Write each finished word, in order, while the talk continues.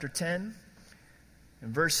chapter 10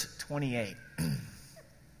 and verse 28.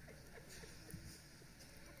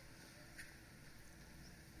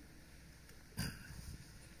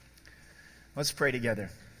 Let's pray together.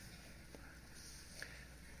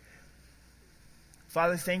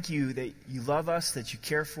 Father, thank you that you love us, that you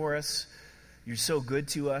care for us. You're so good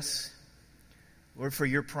to us. Lord, for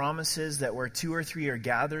your promises that where two or three are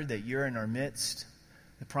gathered, that you're in our midst.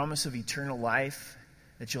 The promise of eternal life,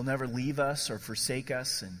 that you'll never leave us or forsake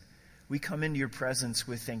us. And we come into your presence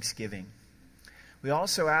with thanksgiving. We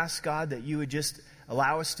also ask, God, that you would just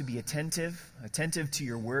allow us to be attentive to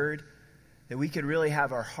your word, that we could really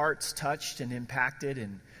have our hearts touched and impacted.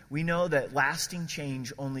 And we know that lasting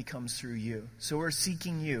change only comes through you. So we're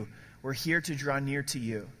seeking you. We're here to draw near to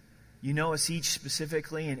you. You know us each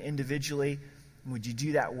specifically and individually. Would you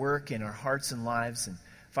do that work in our hearts and lives? And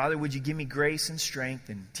Father, would you give me grace and strength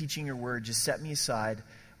in teaching your word? Just set me aside.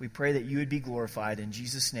 We pray that you would be glorified. In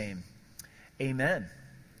Jesus' name, amen.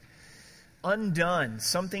 Undone,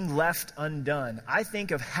 something left undone. I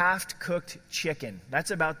think of half-cooked chicken. That's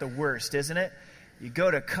about the worst, isn't it? You go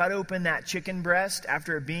to cut open that chicken breast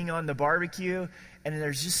after it being on the barbecue, and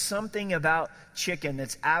there's just something about chicken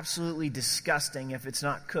that's absolutely disgusting if it's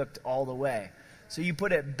not cooked all the way. So you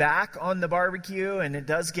put it back on the barbecue, and it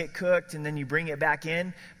does get cooked, and then you bring it back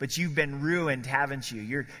in, but you've been ruined, haven't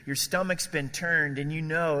you? Your stomach's been turned, and you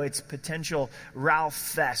know it's potential Ralph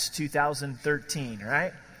Fest 2013,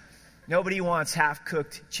 right? Nobody wants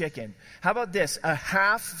half-cooked chicken. How about this? A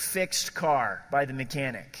half-fixed car by the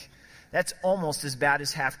mechanic. That's almost as bad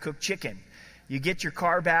as half-cooked chicken. You get your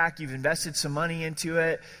car back, you've invested some money into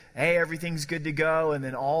it, hey, everything's good to go, and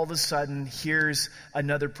then all of a sudden, here's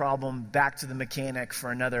another problem, back to the mechanic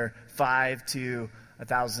for another $500 to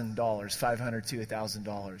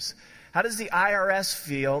 $1,000. How does the IRS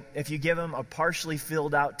feel if you give them a partially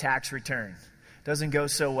filled out tax return? Doesn't go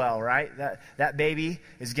so well, right? That baby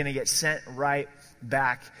is going to get sent right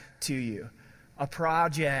back to you. A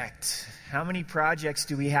project. How many projects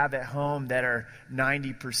do we have at home that are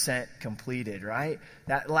 90% completed, right?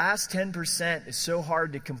 That last 10% is so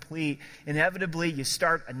hard to complete. Inevitably, you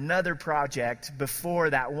start another project before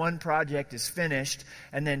that one project is finished,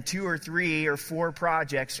 and then 2 or 3 or 4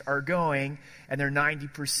 projects are going, and they're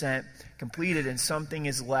 90% completed, and something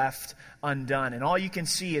is left undone. And all you can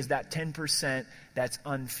see is that 10% that's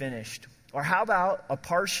unfinished. Or how about a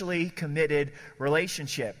partially committed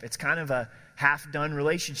relationship? It's kind of a half-done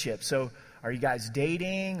relationship. So are you guys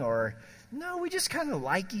dating, or no, we just kind of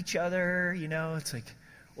like each other, you know? It's like,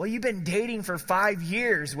 well, you've been dating for 5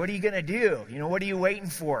 years. What are you going to do? You know, what are you waiting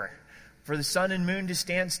for? For the sun and moon to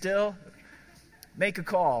stand still? Make a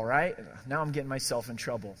call, right? Now I'm getting myself in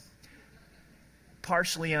trouble.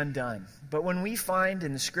 Partially undone. But when we find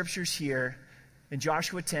in the scriptures here, in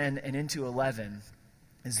Joshua 10 and into 11,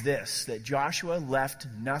 is this, that Joshua left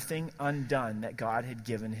nothing undone that God had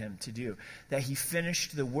given him to do. That he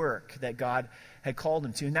finished the work that God had called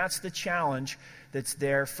him to. And that's the challenge that's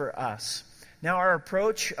there for us. Now, our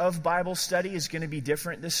approach of Bible study is going to be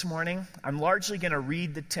different this morning. I'm largely going to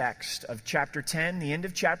read the text of chapter 10, the end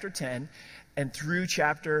of chapter 10, and through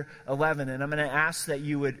chapter 11. And I'm going to ask that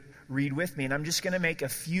you would read with me. And I'm just going to make a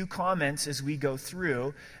few comments as we go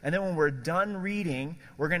through. And then when we're done reading,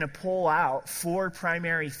 we're going to pull out 4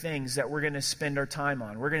 primary things that we're going to spend our time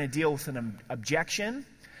on. We're going to deal with an objection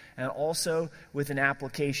and also with an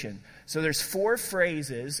application. So there's 4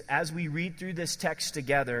 phrases as we read through this text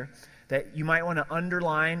together that you might want to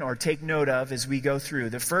underline or take note of as we go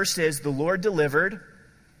through. The first is, the Lord delivered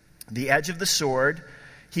the edge of the sword.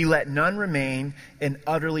 He let none remain, and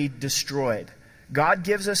utterly destroyed. God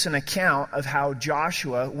gives us an account of how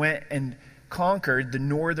Joshua went and conquered the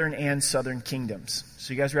northern and southern kingdoms.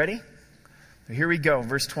 So you guys ready? So here we go,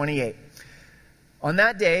 verse 28. On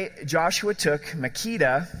that day, Joshua took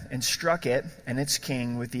Makkedah and struck it and its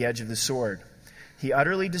king with the edge of the sword. He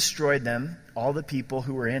utterly destroyed them, all the people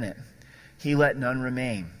who were in it. He let none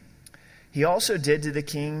remain. He also did to the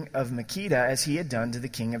king of Makkedah as he had done to the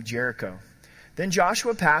king of Jericho. Then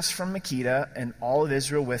Joshua passed from Makkedah and all of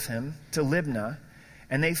Israel with him to Libnah,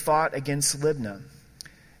 and they fought against Libnah.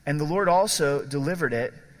 And the Lord also delivered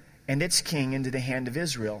it and its king into the hand of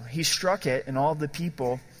Israel. He struck it and all the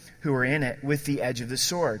people who were in it with the edge of the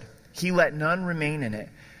sword. He let none remain in it,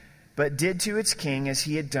 but did to its king as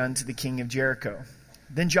he had done to the king of Jericho.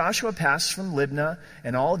 Then Joshua passed from Libnah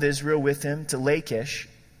and all of Israel with him to Lachish,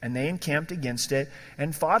 and they encamped against it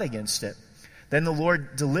and fought against it. Then the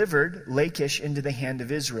Lord delivered Lachish into the hand of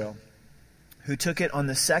Israel, who took it on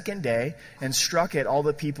the second day and struck it, all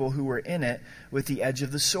the people who were in it, with the edge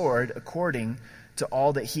of the sword, according to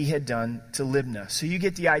all that he had done to Libnah. So you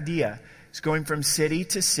get the idea. It's going from city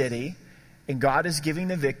to city, and God is giving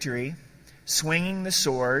the victory, swinging the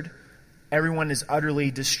sword. Everyone is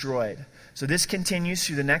utterly destroyed. So this continues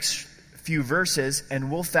through the next few verses, and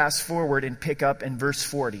we'll fast forward and pick up in verse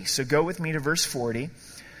 40. So go with me to verse 40.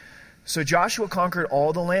 So Joshua conquered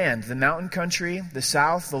all the land, the mountain country, the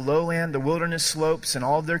south, the lowland, the wilderness slopes, and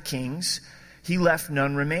all of their kings. He left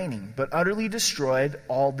none remaining, but utterly destroyed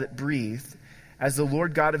all that breathed, as the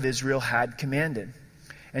Lord God of Israel had commanded.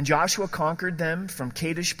 And Joshua conquered them from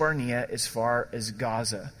Kadesh Barnea as far as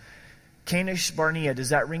Gaza. Kadesh Barnea, does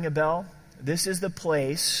that ring a bell? This is the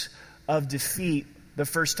place of defeat the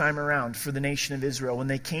first time around for the nation of Israel. When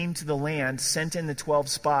they came to the land, sent in the 12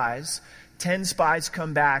 spies, 10 spies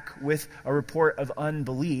come back with a report of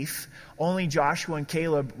unbelief. Only Joshua and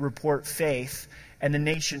Caleb report faith, and the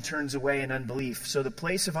nation turns away in unbelief. So the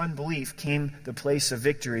place of unbelief came the place of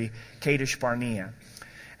victory, Kadesh Barnea.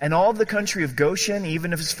 And all of the country of Goshen,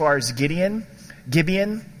 even as far as Gibeon,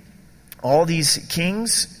 all these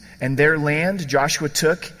kings and their land Joshua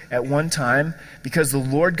took at one time, because the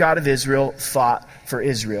Lord God of Israel fought for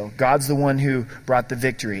Israel. God's the one who brought the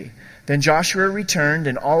victory. Then Joshua returned,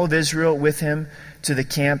 and all of Israel with him, to the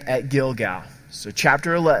camp at Gilgal. So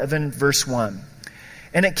chapter 11, verse 1.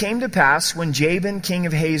 And it came to pass, when Jabin, king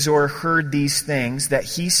of Hazor, heard these things, that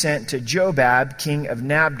he sent to Jobab, king of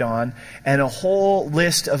Nabdon, and a whole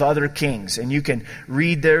list of other kings. And you can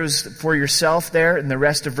read those for yourself there in the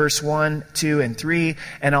rest of verse 1, 2, and 3.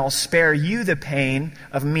 And I'll spare you the pain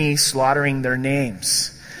of me slaughtering their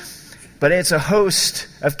names. But it's a host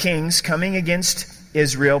of kings coming against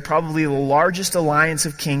Israel, probably the largest alliance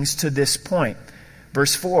of kings to this point.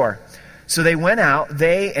 Verse 4. So they went out,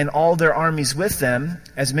 they and all their armies with them,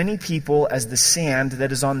 as many people as the sand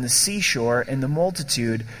that is on the seashore, and the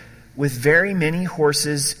multitude, with very many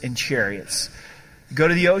horses and chariots. You go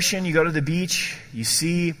to the ocean, you go to the beach, you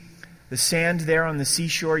see the sand there on the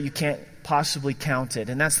seashore, you can't possibly count it.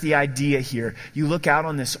 And that's the idea here. You look out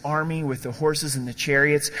on this army with the horses and the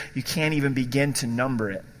chariots, you can't even begin to number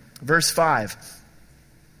it. Verse 5.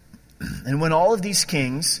 And when all of these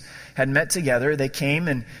kings had met together, they came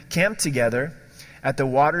and camped together at the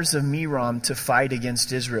waters of Merom to fight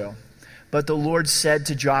against Israel. But the Lord said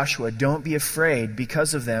to Joshua, don't be afraid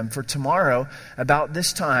because of them, for tomorrow, about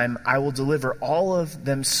this time, I will deliver all of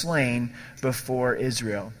them slain before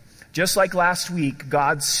Israel. Just like last week,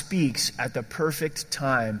 God speaks at the perfect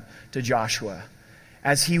time to Joshua.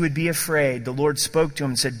 As he would be afraid, the Lord spoke to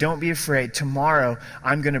him and said, don't be afraid. Tomorrow,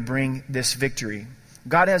 I'm going to bring this victory.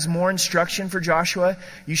 God has more instruction for Joshua.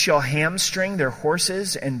 You shall hamstring their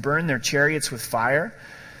horses and burn their chariots with fire.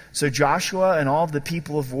 So Joshua and all the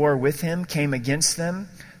people of war with him came against them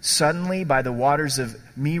suddenly by the waters of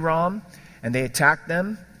Merom, and they attacked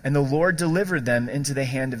them. And the Lord delivered them into the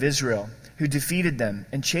hand of Israel, who defeated them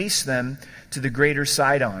and chased them to the greater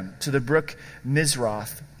Sidon, to the brook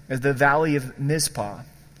Mizroth, the valley of Mizpah.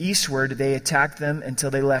 Eastward they attacked them until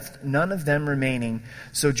they left none of them remaining.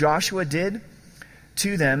 So Joshua did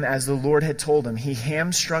to them as the Lord had told him. He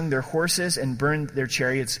hamstrung their horses and burned their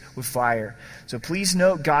chariots with fire. So please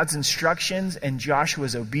note God's instructions and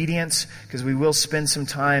Joshua's obedience, because we will spend some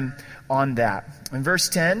time on that. In verse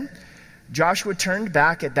 10, Joshua turned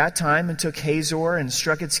back at that time and took Hazor and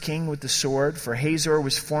struck its king with the sword, for Hazor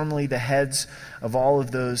was formerly the heads of all of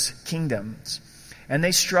those kingdoms. And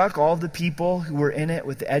they struck all the people who were in it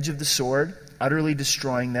with the edge of the sword, utterly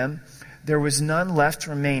destroying them. There was none left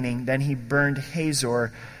remaining. Then he burned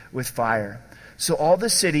Hazor with fire. So all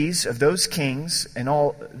the cities of those kings and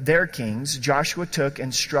all their kings Joshua took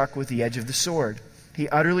and struck with the edge of the sword. He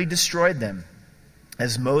utterly destroyed them,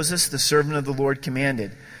 as Moses, the servant of the Lord,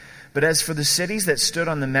 commanded. But as for the cities that stood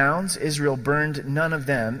on the mounds, Israel burned none of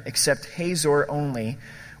them, except Hazor only,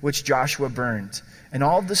 which Joshua burned. And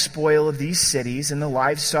all the spoil of these cities and the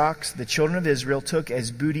livestock the children of Israel took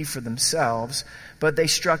as booty for themselves, but they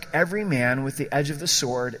struck every man with the edge of the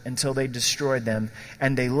sword until they destroyed them,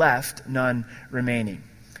 and they left none remaining.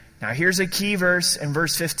 Now here's a key verse in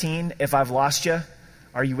verse 15. If I've lost you,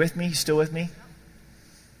 are you with me? You still with me?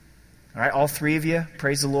 All right, all three of you,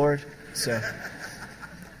 praise the Lord. So,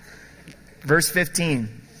 verse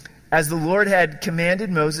 15. As the Lord had commanded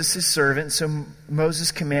Moses his servant, so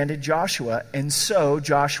Moses commanded Joshua, and so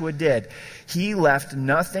Joshua did. He left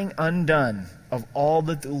nothing undone of all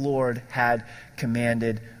that the Lord had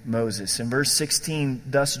commanded Moses. In verse 16,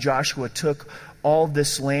 thus Joshua took all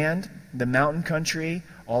this land, the mountain country,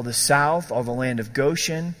 all the south, all the land of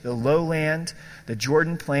Goshen, the lowland, the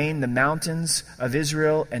Jordan plain, the mountains of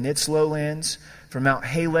Israel and its lowlands, from Mount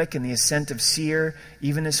Halak and the ascent of Seir,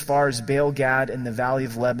 even as far as Baal-Gad in the valley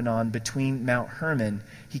of Lebanon between Mount Hermon.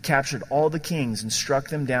 He captured all the kings and struck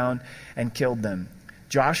them down and killed them.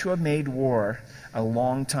 Joshua made war a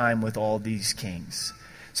long time with all these kings.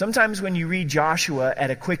 Sometimes when you read Joshua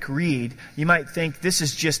at a quick read, you might think this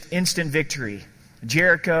is just instant victory.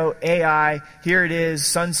 Jericho, Ai, here it is,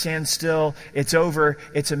 sun stands still, it's over,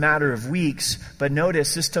 it's a matter of weeks. But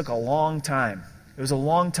notice this took a long time. It was a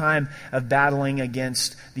long time of battling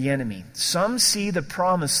against the enemy. Some see the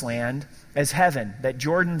promised land as heaven, that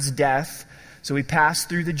Jordan's death. So we pass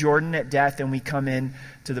through the Jordan at death and we come in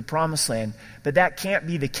to the promised land. But that can't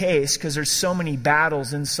be the case because there's so many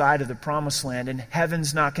battles inside of the promised land, and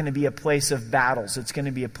heaven's not going to be a place of battles. It's going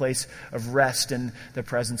to be a place of rest in the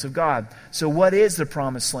presence of God. So what is the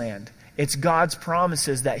promised land? It's God's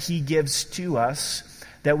promises that he gives to us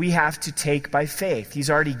that we have to take by faith.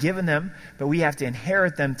 He's already given them, but we have to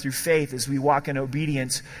inherit them through faith as we walk in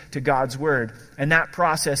obedience to God's word. And that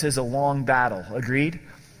process is a long battle. Agreed?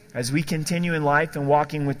 As we continue in life and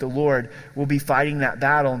walking with the Lord, we'll be fighting that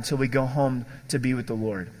battle until we go home to be with the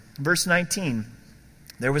Lord. Verse 19,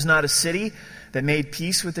 there was not a city that made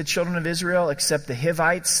peace with the children of Israel except the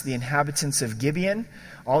Hivites, the inhabitants of Gibeon.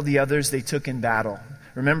 All the others they took in battle.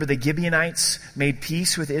 Remember, the Gibeonites made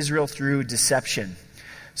peace with Israel through deception.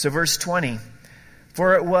 So verse 20,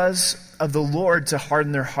 for it was of the Lord to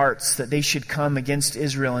harden their hearts, that they should come against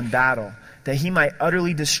Israel in battle, that he might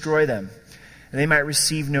utterly destroy them, and they might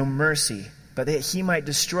receive no mercy, but that he might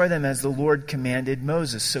destroy them as the Lord commanded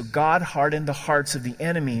Moses. So God hardened the hearts of the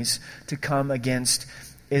enemies to come against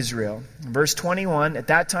Israel. Verse 21, at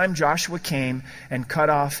that time Joshua came and cut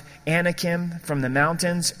off Anakim from the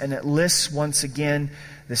mountains, and it lists once again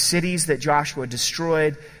the cities that Joshua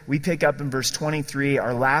destroyed. We pick up in verse 23,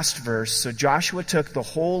 our last verse. So Joshua took the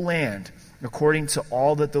whole land according to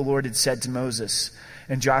all that the Lord had said to Moses.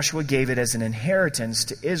 And Joshua gave it as an inheritance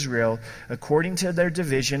to Israel according to their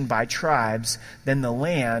division by tribes. Then the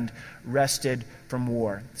land rested from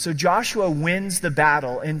war. So Joshua wins the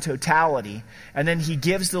battle in totality, and then he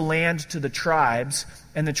gives the land to the tribes,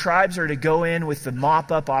 and the tribes are to go in with the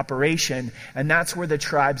mop-up operation, and that's where the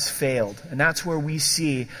tribes failed. And that's where we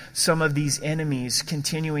see some of these enemies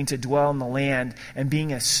continuing to dwell in the land and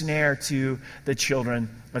being a snare to the children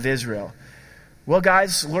of Israel. Well,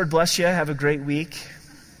 guys, Lord bless you. Have a great week.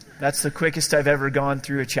 That's the quickest I've ever gone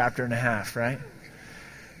through a chapter and a half, right?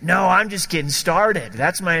 No, I'm just getting started.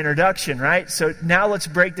 That's my introduction, right? So now let's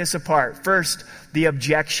break this apart. First, the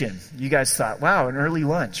objection. You guys thought, wow, an early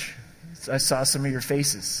lunch. I saw some of your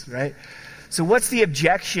faces, right? So what's the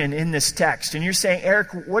objection in this text? And you're saying,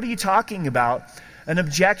 Eric, what are you talking about? An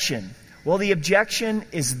objection. Well, the objection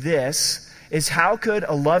is this, is how could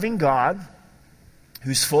a loving God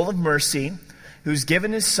who's full of mercy, who's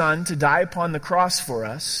given his son to die upon the cross for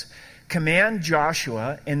us, command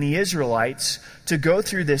Joshua and the Israelites to go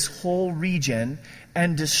through this whole region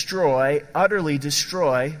and utterly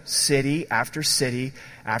destroy city after city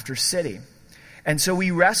after city. And so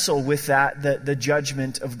we wrestle with that, the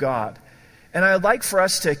judgment of God. And I would like for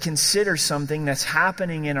us to consider something that's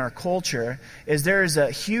happening in our culture, is there is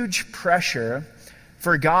a huge pressure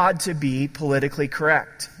for God to be politically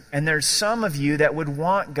correct. And there's some of you that would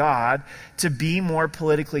want God to be more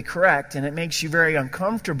politically correct, and it makes you very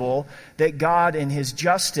uncomfortable that God in his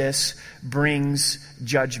justice brings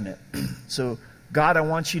judgment. So, God, I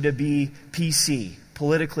want you to be PC,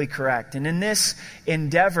 politically correct. And in this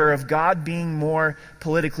endeavor of God being more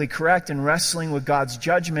politically correct and wrestling with God's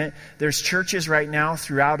judgment, there's churches right now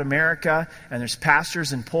throughout America, and there's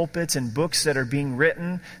pastors and pulpits and books that are being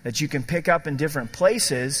written that you can pick up in different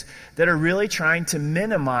places that are really trying to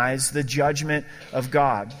minimize the judgment of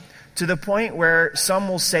God. To the point where some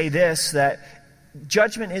will say this, that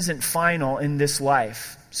judgment isn't final in this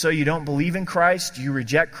life. So you don't believe in Christ, you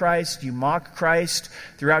reject Christ, you mock Christ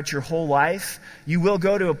throughout your whole life. You will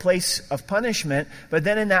go to a place of punishment, but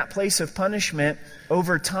then in that place of punishment,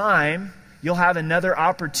 over time, you'll have another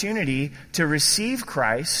opportunity to receive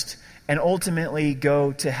Christ and ultimately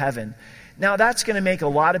go to heaven. Now, that's going to make a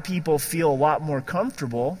lot of people feel a lot more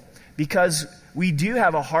comfortable, because we do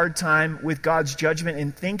have a hard time with God's judgment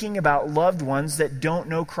in thinking about loved ones that don't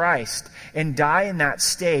know Christ and die in that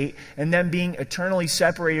state and them being eternally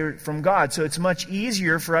separated from God. So it's much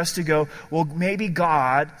easier for us to go, well, maybe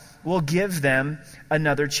God will give them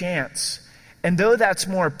another chance. And though that's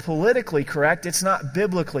more politically correct, it's not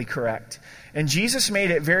biblically correct. And Jesus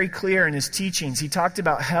made it very clear in his teachings. He talked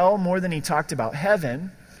about hell more than he talked about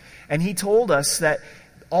heaven. And he told us that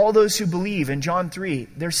all those who believe, in John 3,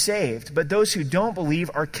 they're saved. But those who don't believe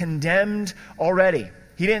are condemned already.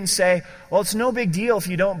 He didn't say, well, it's no big deal if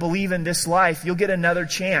you don't believe in this life. You'll get another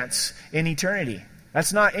chance in eternity.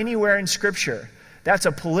 That's not anywhere in Scripture. That's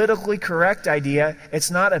a politically correct idea.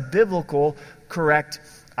 It's not a biblical correct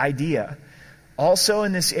idea. Also,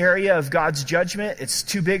 in this area of God's judgment, it's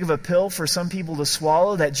too big of a pill for some people to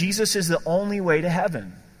swallow that Jesus is the only way to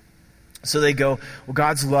heaven. So they go, well,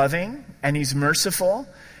 God's loving and He's merciful,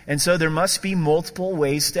 and so there must be multiple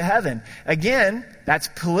ways to heaven. Again, that's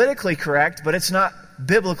politically correct, but it's not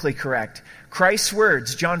biblically correct. Christ's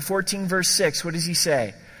words, John 14, verse 6, what does He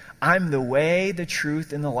say? I'm the way, the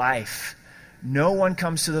truth, and the life. No one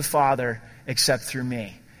comes to the Father except through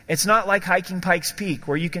me. It's not like hiking Pikes Peak,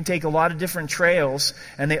 where you can take a lot of different trails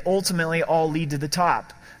and they ultimately all lead to the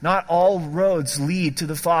top. Not all roads lead to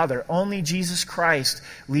the Father. Only Jesus Christ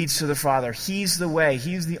leads to the Father. He's the way.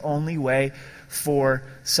 He's the only way for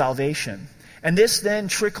salvation. And this then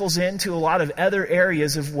trickles into a lot of other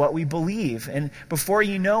areas of what we believe. And before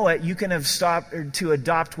you know it, you can have stopped to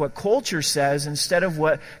adopt what culture says instead of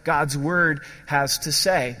what God's Word has to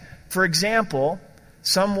say. For example,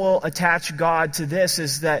 some will attach God to this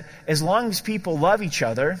is that as long as people love each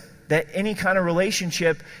other, that any kind of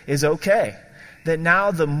relationship is okay. That now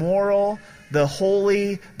the moral, the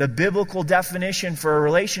holy, the biblical definition for a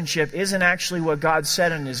relationship isn't actually what God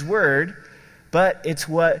said in His Word, but it's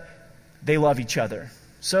what they love each other.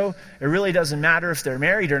 So it really doesn't matter if they're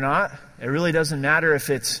married or not. It really doesn't matter if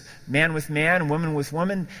it's man with man, woman with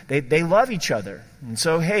woman. They love each other. And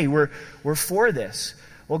so, hey, we're for this.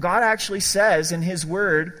 Well, God actually says in His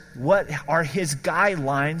Word what are His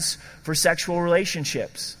guidelines for sexual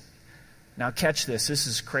relationships. Now catch this. This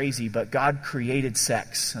is crazy, but God created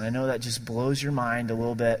sex. And I know that just blows your mind a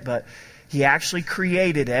little bit, but He actually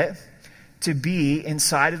created it to be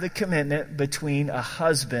inside of the commitment between a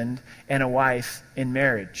husband and a wife in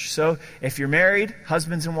marriage. So if you're married,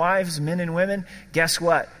 husbands and wives, men and women, guess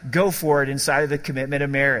what? Go for it inside of the commitment of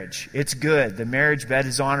marriage. It's good. The marriage bed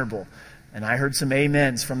is honorable. And I heard some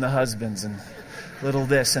amens from the husbands and little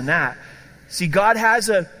this and that. See, God has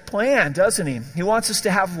a plan, doesn't He? He wants us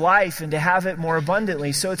to have life and to have it more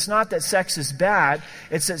abundantly. So it's not that sex is bad.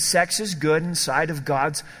 It's that sex is good inside of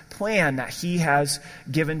God's plan that He has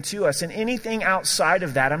given to us. And anything outside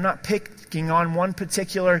of that, I'm not picking on one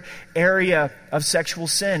particular area of sexual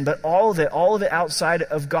sin, but all of it outside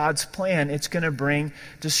of God's plan, it's going to bring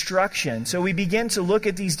destruction. So we begin to look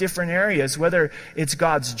at these different areas, whether it's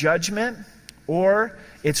God's judgment or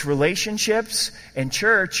it's relationships and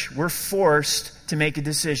church. We're forced to make a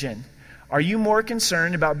decision. Are you more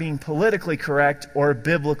concerned about being politically correct or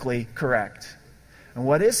biblically correct? And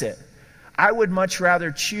what is it? I would much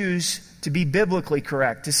rather choose to be biblically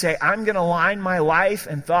correct, to say I'm going to line my life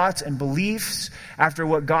and thoughts and beliefs after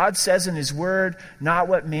what God says in His Word, not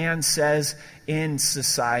what man says in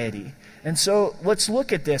society. And so let's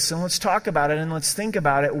look at this and let's talk about it and let's think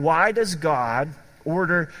about it. Why does God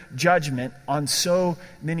order judgment on so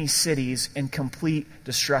many cities and complete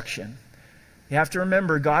destruction? You have to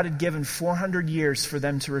remember, God had given 400 years for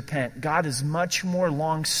them to repent. God is much more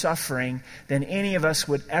long-suffering than any of us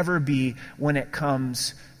would ever be when it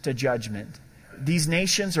comes to judgment. These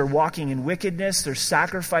nations are walking in wickedness. They're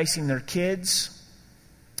sacrificing their kids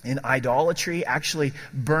in idolatry, actually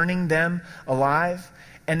burning them alive.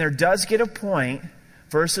 And there does get a point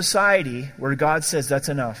for a society where God says, that's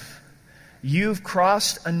enough. You've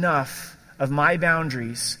crossed enough of my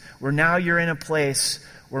boundaries where now you're in a place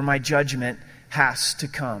where my judgment has to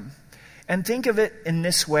come. And think of it in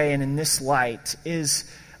this way and in this light is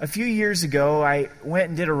a few years ago, I went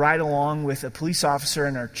and did a ride-along with a police officer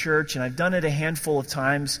in our church, and I've done it a handful of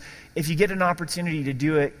times. If you get an opportunity to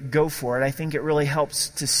do it, go for it. I think it really helps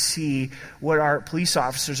to see what our police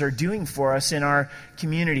officers are doing for us in our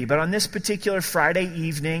community. But on this particular Friday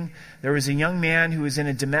evening, there was a young man who was in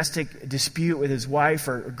a domestic dispute with his wife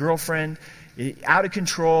or girlfriend, out of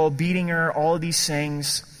control, beating her, all of these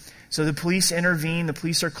things. So the police intervene, the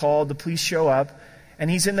police are called, the police show up, and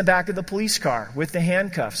he's in the back of the police car with the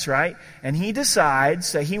handcuffs, right? And he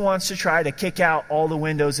decides that he wants to try to kick out all the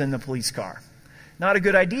windows in the police car. Not a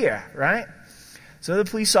good idea, right? So the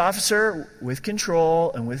police officer, with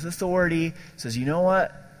control and with authority, says, you know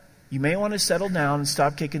what? You may want to settle down and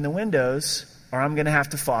stop kicking the windows, or I'm going to have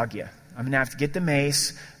to fog you. I'm going to have to get the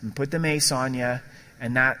mace and put the mace on you.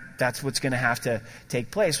 And that's what's going to have to take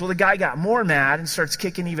place. Well, the guy got more mad and starts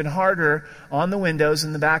kicking even harder on the windows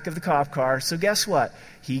in the back of the cop car. So guess what?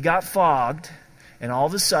 He got fogged, and all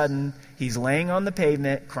of a sudden, he's laying on the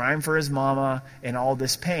pavement, crying for his mama, and all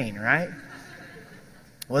this pain, right?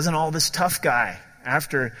 Wasn't all this tough guy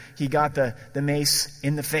after he got the mace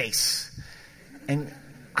in the face. And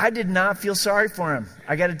I did not feel sorry for him.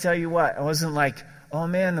 I got to tell you what, I wasn't like, oh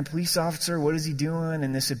man, the police officer, what is he doing?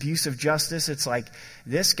 And this abuse of justice. It's like,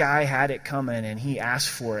 this guy had it coming and he asked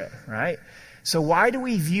for it, right? So why do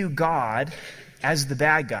we view God as the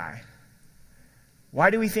bad guy? Why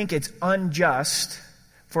do we think it's unjust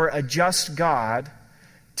for a just God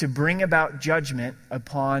to bring about judgment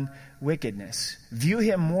upon wickedness? View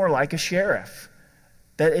him more like a sheriff.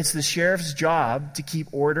 That it's the sheriff's job to keep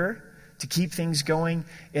order, to keep things going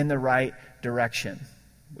in the right direction.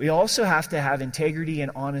 We also have to have integrity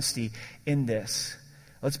and honesty in this.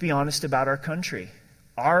 Let's be honest about our country.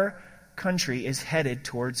 Our country is headed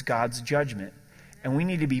towards God's judgment. And we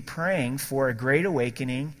need to be praying for a great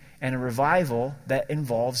awakening and a revival that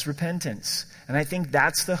involves repentance. And I think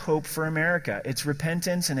that's the hope for America. It's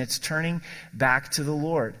repentance and it's turning back to the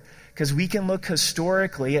Lord. Because we can look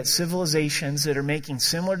historically at civilizations that are making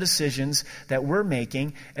similar decisions that we're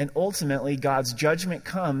making, and ultimately God's judgment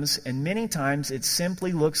comes, and many times it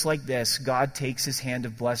simply looks like this. God takes his hand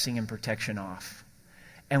of blessing and protection off.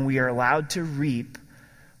 And we are allowed to reap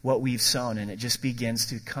what we've sown, and it just begins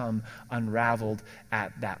to come unraveled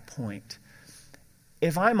at that point.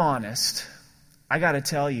 If I'm honest, I got to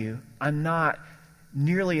tell you, I'm not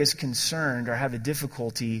nearly as concerned or have a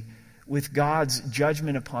difficulty with God's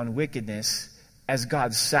judgment upon wickedness as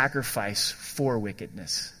God's sacrifice for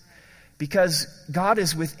wickedness. Because God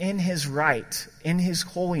is within his right, in his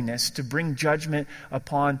holiness, to bring judgment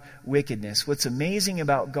upon wickedness. What's amazing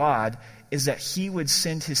about God is that he would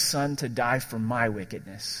send his son to die for my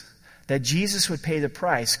wickedness. That Jesus would pay the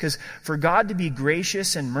price. Because for God to be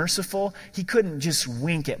gracious and merciful, he couldn't just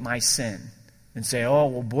wink at my sin and say, oh,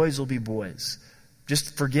 well, boys will be boys.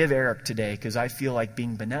 Just forgive Eric today because I feel like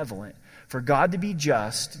being benevolent. For God to be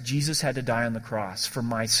just, Jesus had to die on the cross for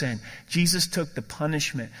my sin. Jesus took the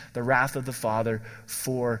punishment, the wrath of the Father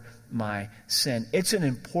for my sin. It's an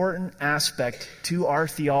important aspect to our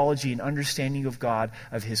theology and understanding of God,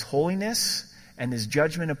 of his holiness and his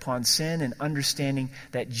judgment upon sin, and understanding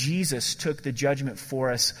that Jesus took the judgment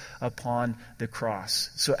for us upon the cross.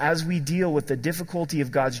 So as we deal with the difficulty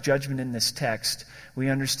of God's judgment in this text, we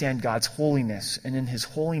understand God's holiness, and in his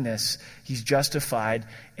holiness, he's justified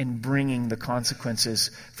in bringing the consequences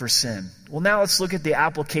for sin. Well, now let's look at the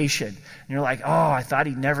application. And you're like, oh, I thought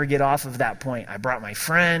he'd never get off of that point. I brought my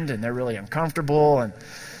friend, and they're really uncomfortable, and,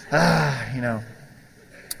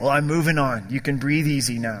 Well, I'm moving on. You can breathe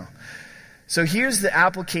easy now. So here's the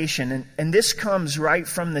application, and this comes right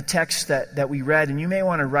from the text that we read, and you may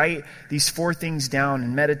want to write these 4 things down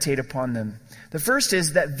and meditate upon them. The first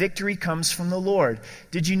is that victory comes from the Lord.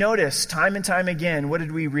 Did you notice, time and time again, what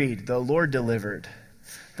did we read? The Lord delivered.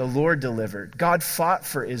 The Lord delivered. God fought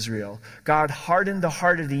for Israel. God hardened the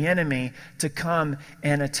heart of the enemy to come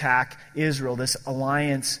and attack Israel, this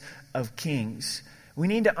alliance of kings. We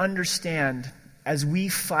need to understand, as we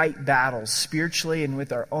fight battles spiritually and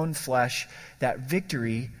with our own flesh, that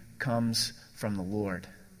victory comes from the Lord.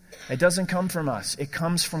 It doesn't come from us. It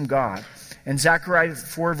comes from God. In Zechariah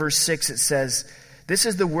 4 verse 6 it says, "This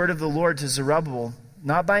is the word of the Lord to Zerubbabel,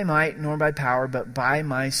 not by might nor by power, but by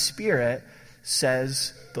my Spirit,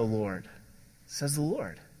 says the Lord." Says the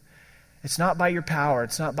Lord. It's not by your power.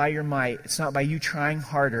 It's not by your might. It's not by you trying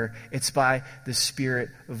harder. It's by the Spirit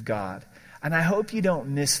of God. And I hope you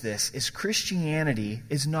don't miss this, is Christianity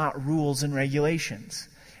is not rules and regulations.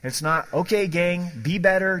 It's not, okay, gang, be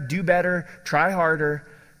better, do better, try harder.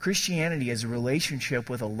 Christianity is a relationship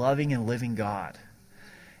with a loving and living God.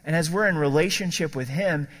 And as we're in relationship with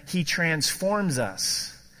him, he transforms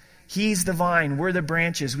us. He's the vine, we're the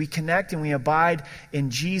branches. We connect and we abide in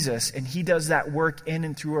Jesus, and he does that work in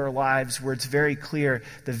and through our lives where it's very clear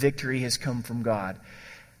the victory has come from God.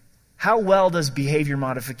 How well does behavior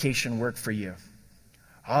modification work for you?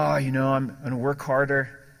 Oh, I'm going to work harder.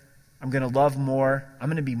 I'm going to love more. I'm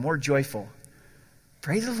going to be more joyful.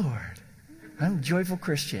 Praise the Lord. I'm a joyful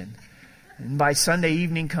Christian. And by Sunday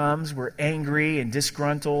evening comes, we're angry and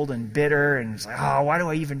disgruntled and bitter, and it's like, oh, why do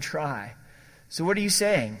I even try? So what are you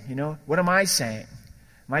saying? What am I saying?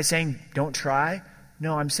 Am I saying don't try?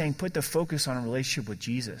 No, I'm saying put the focus on a relationship with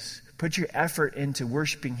Jesus. Put your effort into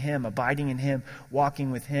worshiping him, abiding in him,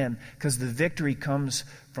 walking with him, because the victory comes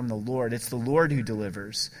from the Lord. It's the Lord who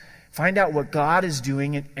delivers. Find out what God is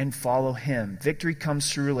doing and follow him. Victory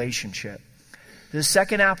comes through relationship. The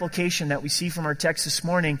second application that we see from our text this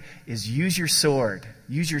morning is use your sword.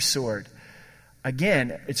 Use your sword.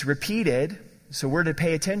 Again, it's repeated, so we're to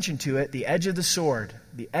pay attention to it. The edge of the sword.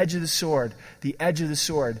 The edge of the sword. The edge of the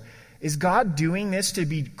sword. Is God doing this to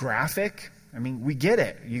be graphic? I mean, we get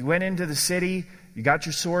it. You went into the city, you got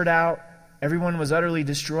your sword out, Everyone was utterly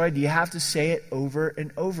destroyed. Do you have to say it over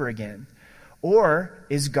and over again? Or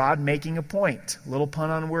is God making a point? Little pun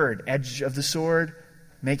on word. Edge of the sword,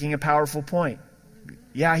 making a powerful point.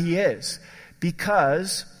 Yeah, he is.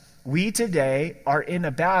 Because we today are in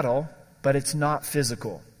a battle, but it's not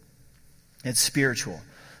physical. It's spiritual.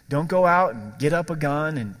 Don't go out and get up a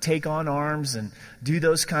gun and take on arms and do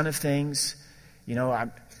those kind of things. You know,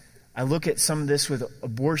 I look at some of this with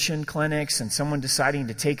abortion clinics and someone deciding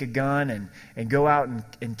to take a gun and go out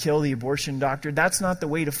and kill the abortion doctor. That's not the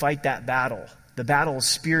way to fight that battle. The battle is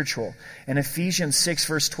spiritual. In Ephesians 6,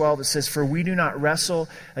 verse 12, it says, "For we do not wrestle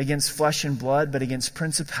against flesh and blood, but against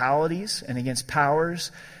principalities and against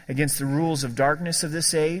powers, against the rules of darkness of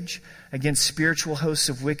this age, against spiritual hosts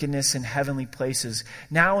of wickedness in heavenly places."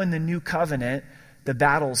 Now in the new covenant, the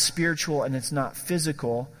battle is spiritual and it's not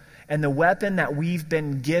physical. And the weapon that we've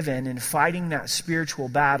been given in fighting that spiritual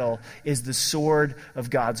battle is the sword of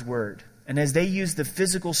God's word. And as they use the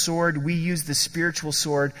physical sword, we use the spiritual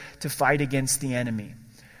sword to fight against the enemy.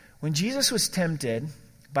 When Jesus was tempted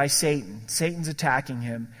by Satan, Satan's attacking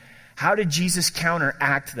him, how did Jesus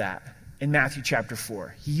counteract that in Matthew chapter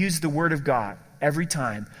 4? He used the word of God every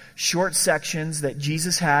time. Short sections that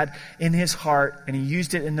Jesus had in his heart, and he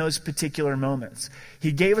used it in those particular moments.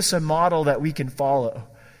 He gave us a model that we can follow.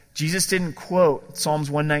 Jesus didn't quote Psalms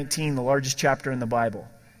 119, the largest chapter in the Bible.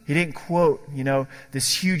 He didn't quote,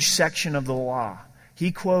 this huge section of the law.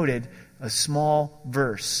 He quoted a small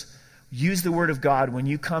verse. Use the word of God when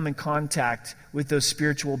you come in contact with those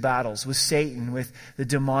spiritual battles, with Satan, with the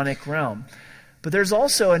demonic realm. But there's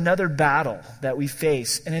also another battle that we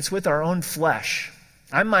face, and it's with our own flesh.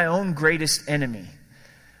 I'm my own greatest enemy.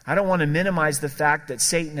 I don't want to minimize the fact that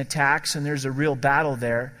Satan attacks and there's a real battle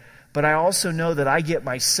there, but I also know that I get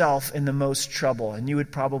myself in the most trouble, and you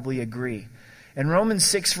would probably agree. And Romans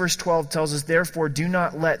 6 verse 12 tells us, "Therefore do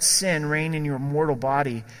not let sin reign in your mortal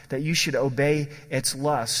body, that you should obey its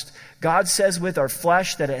lust." God says with our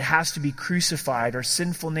flesh that it has to be crucified, our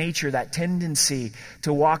sinful nature, that tendency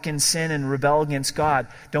to walk in sin and rebel against God.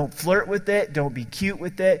 Don't flirt with it. Don't be cute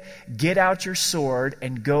with it. Get out your sword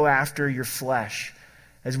and go after your flesh.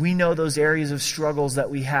 As we know those areas of struggles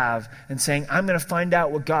that we have, and saying, I'm going to find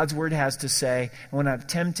out what God's word has to say. And when I'm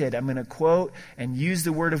tempted, I'm going to quote and use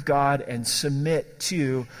the word of God and submit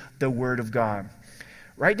to the word of God.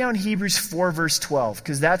 Write down Hebrews 4 verse 12,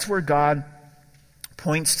 because that's where God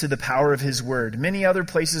points to the power of his word. Many other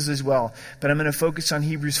places as well, but I'm going to focus on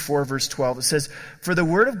Hebrews 4 verse 12. It says, "For the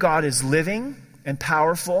word of God is living and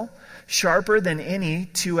powerful, sharper than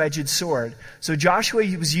any two-edged sword." So Joshua,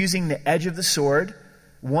 he was using the edge of the sword.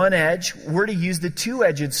 One edge. We're to use the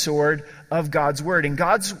two-edged sword of God's word. And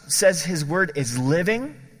God says his word is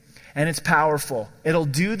living and it's powerful. It'll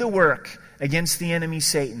do the work against the enemy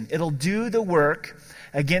Satan. It'll do the work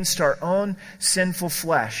against our own sinful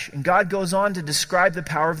flesh. And God goes on to describe the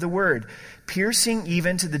power of the word, piercing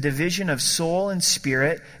even to the division of soul and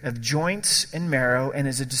spirit, of joints and marrow, and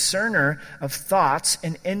is a discerner of thoughts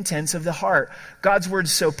and intents of the heart. God's word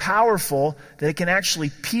is so powerful that it can actually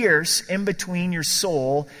pierce in between your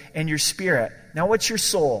soul and your spirit. Now, what's your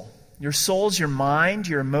soul? Your soul's your mind,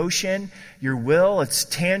 your emotion, your will. It's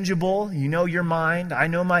tangible. You know your mind. I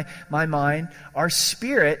know my mind. Our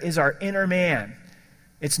spirit is our inner man.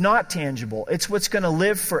 It's not tangible. It's what's going to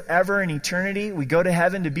live forever in eternity. We go to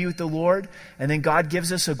heaven to be with the Lord, and then God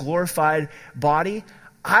gives us a glorified body.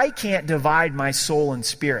 I can't divide my soul and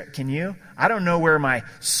spirit. Can you? I don't know where my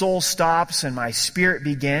soul stops and my spirit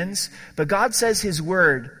begins. But God says his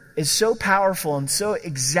word is so powerful and so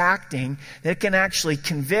exacting that it can actually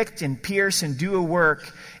convict and pierce and do a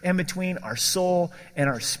work in between our soul and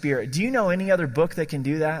our spirit. Do you know any other book that can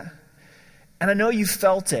do that? And I know you've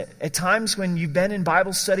felt it. At times when you've been in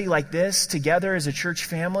Bible study like this together as a church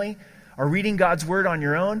family, or reading God's word on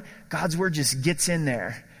your own, God's word just gets in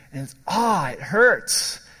there. And it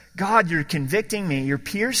hurts. God, you're convicting me. You're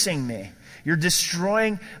piercing me. You're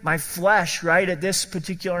destroying my flesh right at this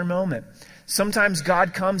particular moment. Sometimes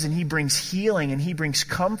God comes and he brings healing and he brings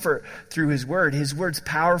comfort through his word. His word's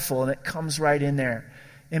powerful and it comes right in there,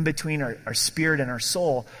 in between our spirit and our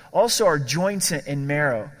soul. Also our joints and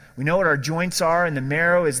marrow. We know what our joints are, and the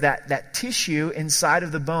marrow is that tissue inside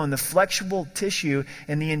of the bone, the flexible tissue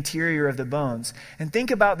in the interior of the bones. And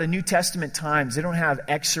think about the New Testament times. They don't have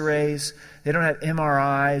x-rays, they don't have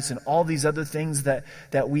MRIs, and all these other things that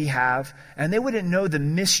we have. And they wouldn't know the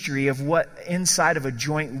mystery of what inside of a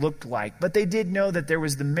joint looked like. But they did know that there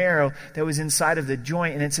was the marrow that was inside of the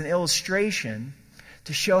joint, and it's an illustration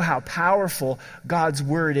to show how powerful God's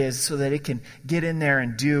word is so that it can get in there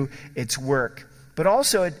and do its work. But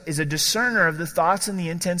also it is a discerner of the thoughts and the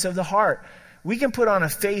intents of the heart. We can put on a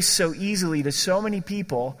face so easily to so many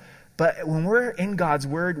people, but when we're in God's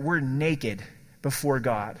Word, we're naked before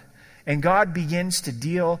God. And God begins to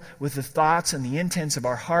deal with the thoughts and the intents of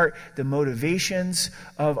our heart, the motivations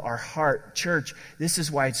of our heart. Church, this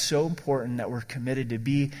is why it's so important that we're committed to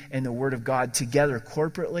be in the Word of God together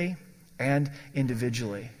corporately and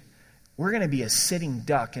individually. We're going to be a sitting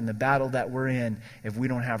duck in the battle that we're in if we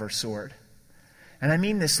don't have our sword. And I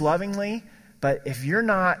mean this lovingly, but if you're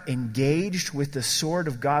not engaged with the sword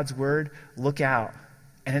of God's Word, look out.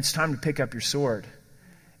 And it's time to pick up your sword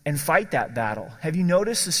and fight that battle. Have you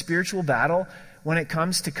noticed the spiritual battle when it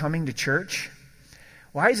comes to coming to church?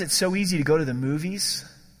 Why is it so easy to go to the movies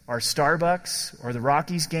or Starbucks or the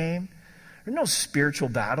Rockies game? There's no spiritual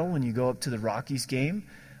battle when you go up to the Rockies game.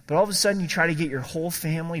 But all of a sudden you try to get your whole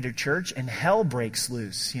family to church and hell breaks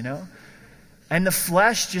loose, And the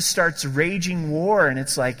flesh just starts raging war, and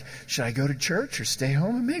it's like, should I go to church or stay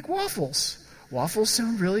home and make waffles? Waffles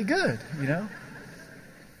sound really good,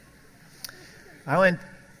 I went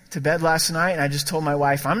to bed last night, and I just told my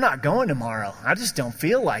wife, I'm not going tomorrow. I just don't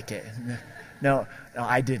feel like it. No,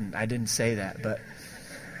 I didn't. I didn't say that.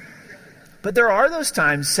 But there are those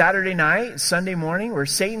times, Saturday night, Sunday morning, where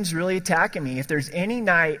Satan's really attacking me. If there's any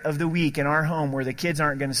night of the week in our home where the kids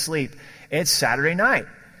aren't going to sleep, it's Saturday night.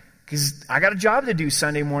 Because I got a job to do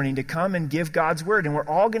Sunday morning to come and give God's Word. And we're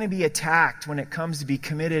all going to be attacked when it comes to be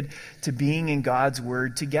committed to being in God's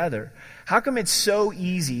Word together. How come it's so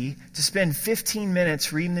easy to spend 15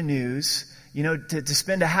 minutes reading the news, to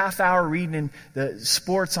spend a half hour reading the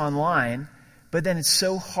sports online, but then it's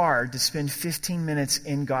so hard to spend 15 minutes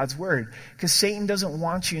in God's Word? Because Satan doesn't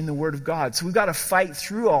want you in the Word of God. So we've got to fight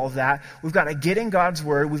through all of that. We've got to get in God's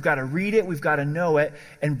Word. We've got to read it. We've got to know it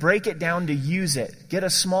and break it down to use it. Get a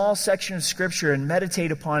small section of Scripture and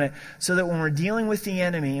meditate upon it so that when we're dealing with the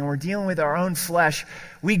enemy and we're dealing with our own flesh,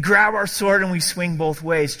 we grab our sword and we swing both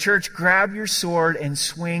ways. Church, grab your sword and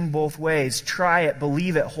swing both ways. Try it,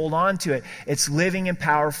 believe it, hold on to it. It's living and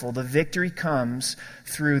powerful. The victory comes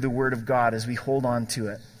through the Word of God as we hold on to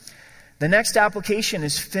it. The next application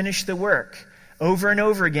is finish the work. Over and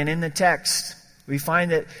over again in the text, we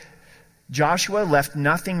find that Joshua left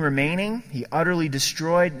nothing remaining. He utterly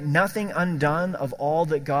destroyed, nothing undone of all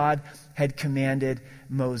that God had commanded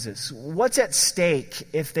Moses. What's at stake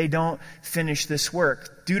if they don't finish this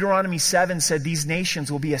work? Deuteronomy 7 said these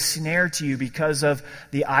nations will be a snare to you because of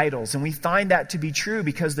the idols. And we find that to be true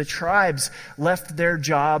because the tribes left their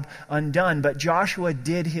job undone. But Joshua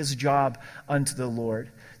did his job unto the Lord.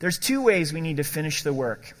 There's two ways we need to finish the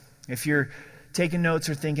work. If you're taking notes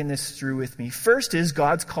or thinking this through with me. First is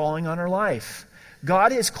God's calling on our life.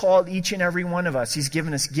 God has called each and every one of us. He's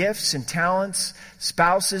given us gifts and talents,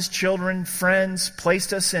 spouses, children, friends,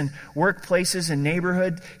 placed us in workplaces and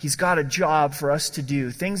neighborhood. He's got a job for us to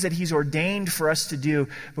do, things that He's ordained for us to do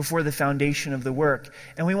before the foundation of the work.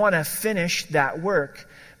 And we want to finish that work.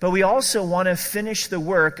 But we also want to finish the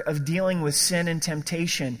work of dealing with sin and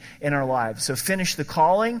temptation in our lives. So finish the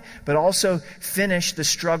calling, but also finish the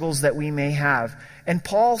struggles that we may have. And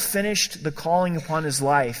Paul finished the calling upon his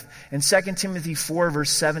life. In 2 Timothy 4, verse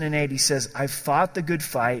 7 and 8, he says, I've fought the good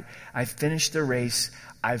fight, I've finished the race,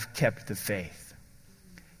 I've kept the faith.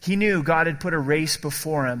 He knew God had put a race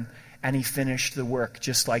before him, and he finished the work,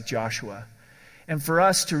 just like Joshua. And for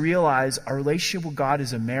us to realize our relationship with God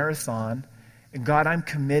is a marathon, and God, I'm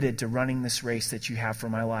committed to running this race that you have for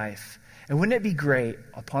my life. And wouldn't it be great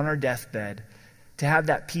upon our deathbed to have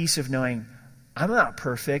that peace of knowing, I'm not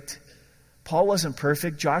perfect. Paul wasn't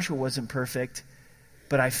perfect. Joshua wasn't perfect.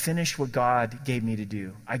 But I finished what God gave me to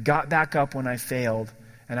do. I got back up when I failed,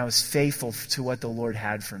 and I was faithful to what the Lord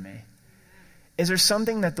had for me. Is there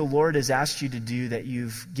something that the Lord has asked you to do that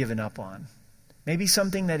you've given up on? Maybe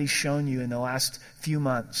something that He's shown you in the last few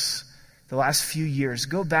months, the last few years.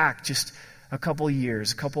 Go back just a couple of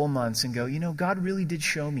years, a couple of months, and go, God really did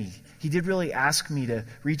show me. He did really ask me to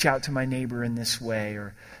reach out to my neighbor in this way,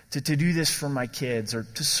 or to do this for my kids, or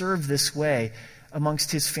to serve this way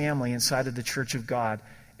amongst His family inside of the church of God.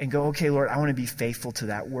 And go, okay, Lord, I want to be faithful to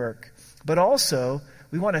that work. But also,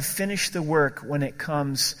 we want to finish the work when it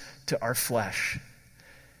comes to our flesh.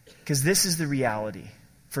 Because this is the reality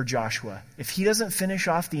for Joshua. If he doesn't finish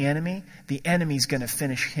off the enemy's going to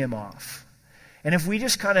finish him off. And if we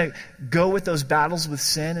just kind of go with those battles with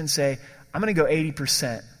sin and say, I'm going to go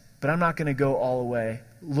 80%, but I'm not going to go all the way,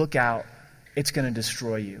 look out, it's going to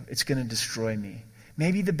destroy you. It's going to destroy me.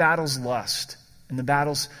 Maybe the battle's lust and the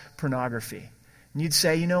battle's pornography. And you'd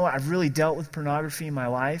say, I've really dealt with pornography in my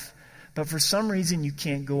life, but for some reason you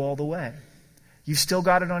can't go all the way. You've still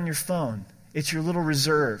got it on your phone. It's your little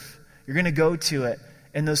reserve. You're going to go to it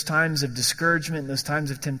in those times of discouragement, in those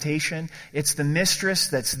times of temptation. It's the mistress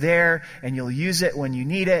that's there, and you'll use it when you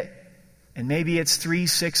need it. And maybe it's 3,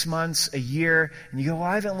 6 months, a year, and you go, well,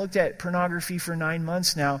 I haven't looked at pornography for 9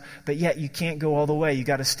 months now, but yet you can't go all the way. You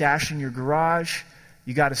got a stash in your garage.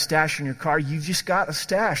 You got a stash in your car. You just got a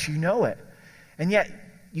stash. You know it. And yet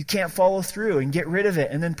you can't follow through and get rid of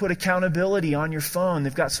it and then put accountability on your phone.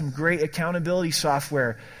 They've got some great accountability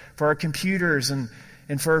software for our computers and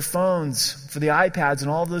for our phones, for the iPads and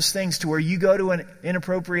all those things, to where you go to an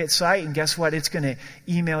inappropriate site and guess what? It's going to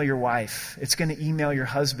email your wife. It's going to email your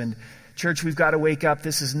husband. Church, we've got to wake up.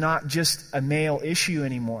 This is not just a male issue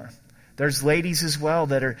anymore. There's ladies as well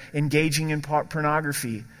that are engaging in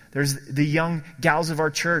pornography. There's the young gals of our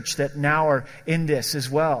church that now are in this as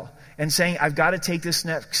well. And saying, I've got to take this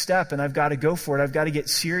next step and I've got to go for it. I've got to get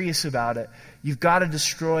serious about it. You've got to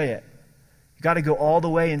destroy it. You've got to go all the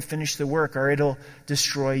way and finish the work or it'll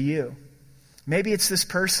destroy you. Maybe it's this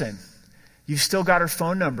person. You've still got her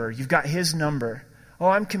phone number. You've got his number. Oh,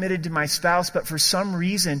 I'm committed to my spouse, but for some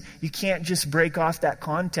reason, you can't just break off that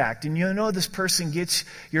contact. And you know this person gets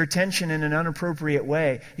your attention in an inappropriate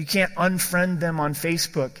way. You can't unfriend them on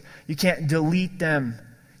Facebook. You can't delete them.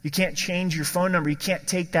 You can't change your phone number. You can't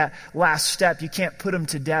take that last step. You can't put them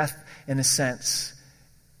to death in a sense.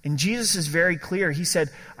 And Jesus is very clear. He said,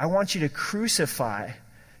 I want you to crucify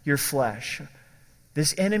your flesh.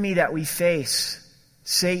 This enemy that we face,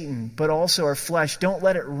 Satan, but also our flesh, don't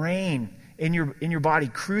let it reign in your body.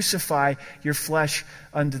 Crucify your flesh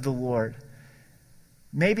unto the Lord.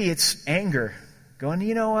 Maybe it's anger. Going,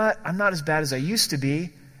 you know what? I'm not as bad as I used to be.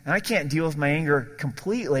 And I can't deal with my anger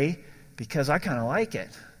completely because I kind of like it.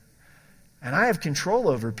 And I have control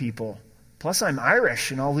over people. Plus I'm Irish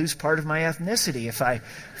and I'll lose part of my ethnicity if I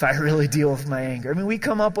really deal with my anger. I mean, we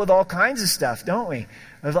come up with all kinds of stuff, don't we?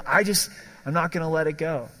 I'm not going to let it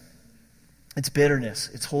go. It's bitterness.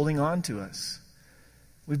 It's holding on to us.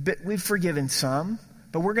 We've forgiven some,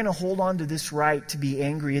 but we're going to hold on to this right to be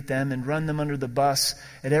angry at them and run them under the bus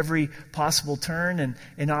at every possible turn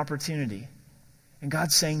and opportunity. And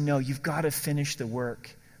God's saying, no, you've got to finish the work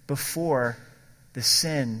before the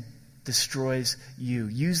sin destroys you.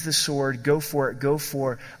 Use the sword, go for it, go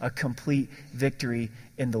for a complete victory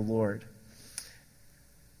in the Lord.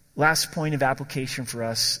 Last point of application for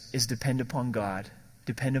us is depend upon God.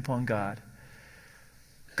 Depend upon God.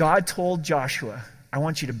 God told Joshua, I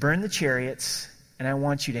want you to burn the chariots and I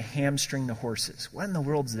want you to hamstring the horses. What in the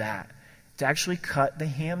world's that? To actually cut the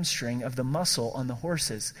hamstring of the muscle on the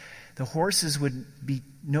horses. The horses would be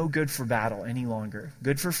no good for battle any longer.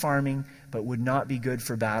 Good for farming, but would not be good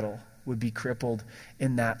for battle. Would be crippled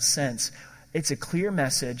in that sense. It's a clear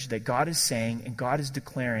message that God is saying and God is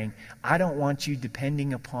declaring, I don't want you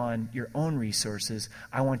depending upon your own resources.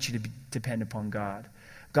 I want you to depend upon God.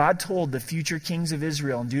 God told the future kings of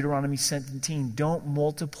Israel in Deuteronomy 17, don't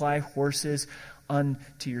multiply horses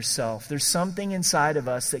unto yourself. There's something inside of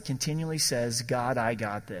us that continually says, God, I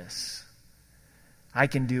got this. I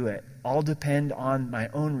can do it. I'll depend on my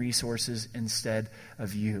own resources instead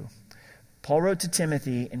of you. Paul wrote to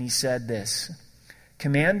Timothy and he said this,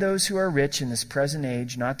 command those who are rich in this present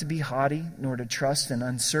age not to be haughty nor to trust in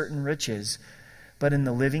uncertain riches, but in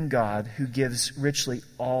the living God who gives richly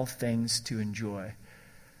all things to enjoy.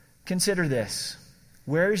 Consider this.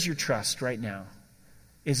 Where is your trust right now?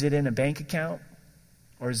 Is it in a bank account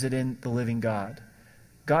or is it in the living God?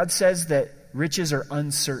 God says that riches are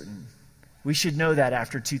uncertain. We should know that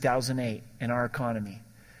after 2008 in our economy.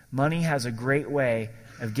 Money has a great way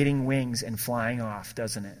of getting wings and flying off,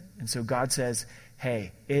 doesn't it? And so God says,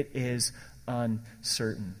 hey, it is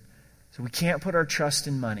uncertain. So we can't put our trust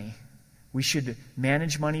in money. We should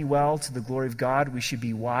manage money well to the glory of God. We should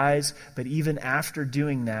be wise. But even after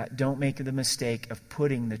doing that, don't make the mistake of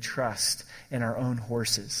putting the trust in our own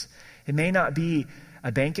horses. It may not be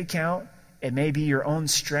a bank account. It may be your own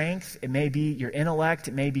strength. It may be your intellect.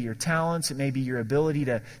 It may be your talents. It may be your ability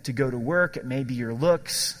to go to work. It may be your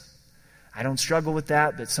looks. I don't struggle with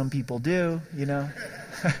that, but some people do, you know.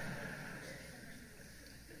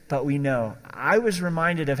 But we know. I was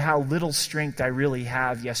reminded of how little strength I really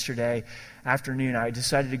have yesterday afternoon. I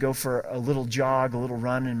decided to go for a little jog, a little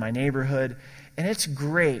run in my neighborhood. And it's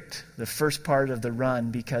great, the first part of the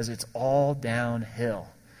run, because it's all downhill.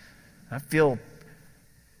 I feel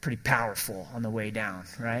pretty powerful on the way down,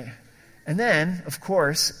 right? And then, of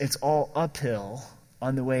course, it's all uphill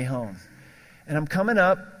on the way home. And I'm coming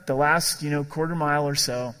up the last, quarter mile or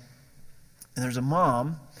so, and there's a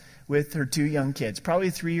mom with her 2 young kids, probably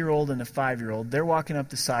a 3-year-old and a 5-year-old. They're walking up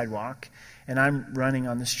the sidewalk, and I'm running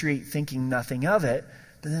on the street thinking nothing of it,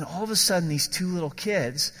 But then all of a sudden, these two little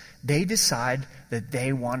kids, they decide that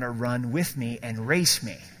they want to run with me and race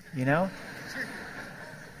me, you know?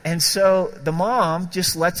 And so the mom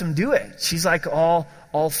just lets them do it. She's like all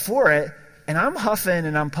for it. And I'm huffing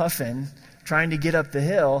and I'm puffing, trying to get up the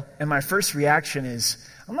hill. And my first reaction is,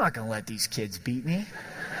 I'm not going to let these kids beat me,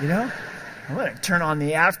 you know? I'm going to turn on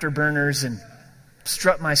the afterburners and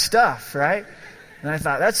strut my stuff, right? And I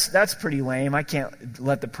thought, that's pretty lame. I can't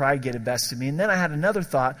let the pride get the best of me. And then I had another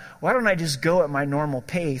thought, why don't I just go at my normal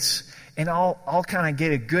pace, and I'll kind of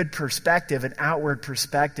get a good perspective, an outward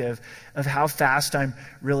perspective of how fast I'm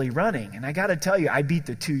really running. And I got to tell you, I beat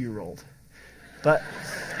the 2-year-old. But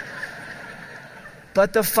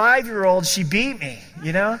the 5-year-old, she beat me,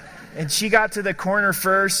 you know? And she got to the corner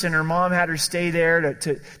first, and her mom had her stay there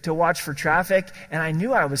to watch for traffic. And I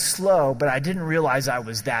knew I was slow, but I didn't realize I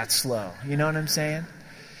was that slow. You know what I'm saying?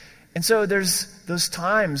 And so there's those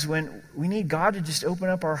times when we need God to just open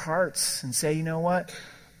up our hearts and say, you know what?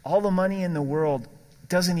 All the money in the world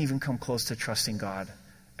doesn't even come close to trusting God.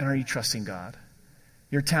 And are you trusting God?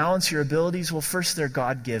 Your talents, your abilities, well, first they're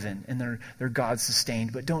God-given and they're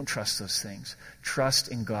God-sustained, but don't trust those things. Trust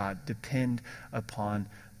in God. Depend upon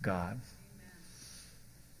God.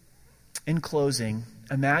 In closing,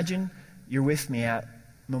 imagine you're with me at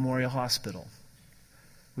Memorial Hospital.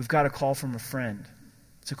 We've got a call from a friend.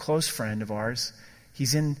 It's a close friend of ours.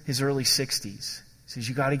 He's in his early 60s. He says,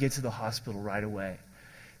 you got to get to the hospital right away.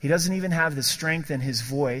 He doesn't even have the strength in his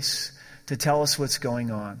voice to tell us what's going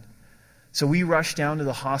on. So we rush down to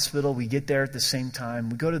the hospital. We get there at the same time.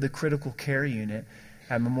 We go to the critical care unit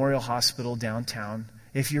at Memorial Hospital downtown.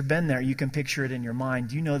 If you've been there, you can picture it in your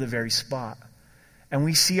mind. You know the very spot. And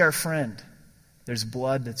we see our friend. There's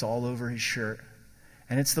blood that's all over his shirt.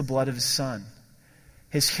 And it's the blood of his son.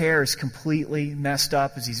 His hair is completely messed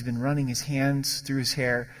up as he's been running his hands through his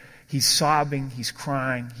hair. He's sobbing. He's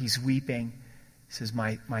crying. He's weeping. He says,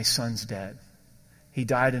 my son's dead. He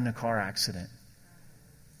died in a car accident.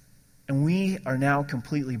 And we are now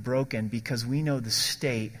completely broken because we know the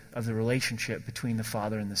state of the relationship between the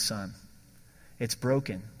Father and the Son. It's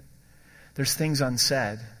broken. There's things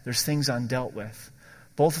unsaid. There's things undealt with.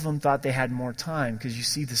 Both of them thought they had more time because you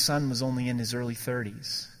see the son was only in his early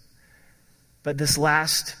 30s. But this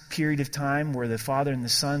last period of time where the father and the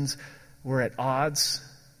sons were at odds,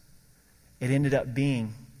 it ended up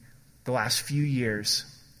being the last few years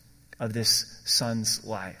of this son's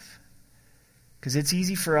life. Because it's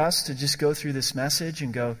easy for us to just go through this message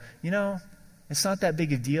and go, you know, it's not that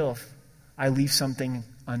big a deal if I leave something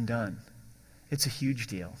undone. It's a huge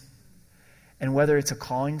deal. And whether it's a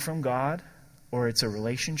calling from God, or it's a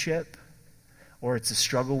relationship, or it's a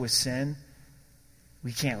struggle with sin,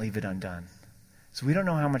 we can't leave it undone. So we don't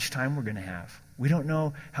know how much time we're going to have. We don't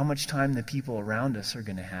know how much time the people around us are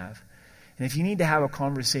going to have. And if you need to have a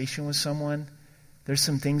conversation with someone, there's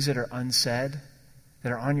some things that are unsaid,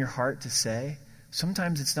 that are on your heart to say.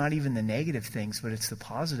 Sometimes it's not even the negative things, but it's the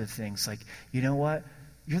positive things. Like, you know what?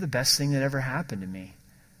 You're the best thing that ever happened to me.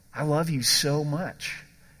 I love you so much.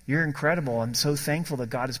 You're incredible. I'm so thankful that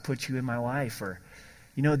God has put you in my life. Or,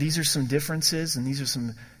 you know, these are some differences and these are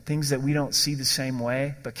some things that we don't see the same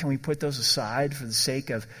way, but can we put those aside for the sake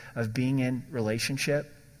of being in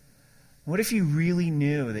relationship? What if you really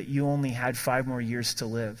knew that you only had 5 more years to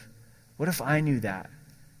live? What if I knew that?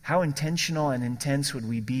 How intentional and intense would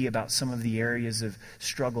we be about some of the areas of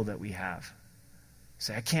struggle that we have?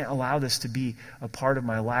 Say, I can't allow this to be a part of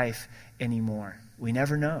my life anymore. We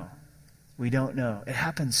never know. We don't know. It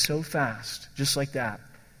happens so fast, just like that.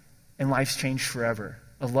 And life's changed forever.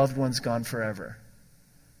 A loved one's gone forever.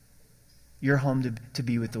 You're home to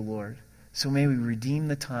be with the Lord. So may we redeem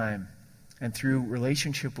the time and through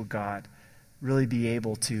relationship with God, really be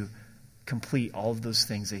able to complete all of those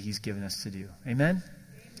things that He's given us to do. Amen?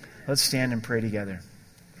 Let's stand and pray together.